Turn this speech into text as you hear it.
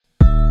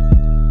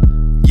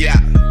Yeah,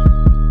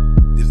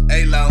 this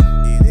A-Lo.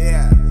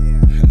 Yeah.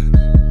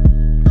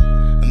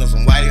 I know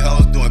some white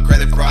hoes doing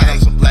credit fraud. I know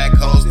some black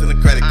hoes stealing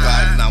credit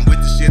cards. And I'm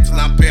with the shit till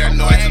I'm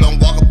paranoid. So don't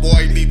walk a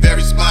boy and be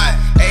very smart.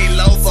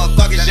 A-Lo for a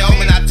fucking show.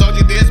 Man, I told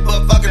you this for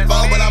a fucking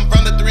phone. But I'm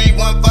from the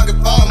 3-1 fucking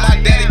phone. My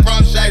daddy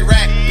from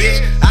Chiraq,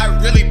 bitch. I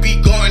really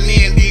be going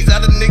in. These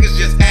other niggas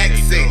just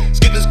acting.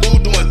 Skipping school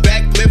doing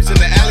backflips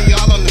in the alley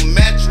all on the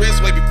mattress.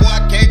 Way before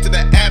I came to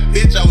the app,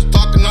 bitch, I was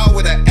talking all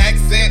with an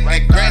accent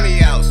at granny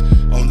house.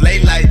 On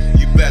late light,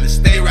 you better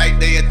stay right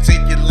there.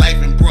 Take your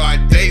life in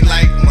broad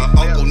daylight. My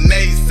Uncle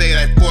Nay say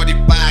that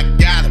 45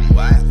 got him.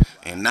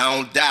 And I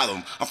don't doubt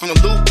him. I'm from the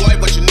loop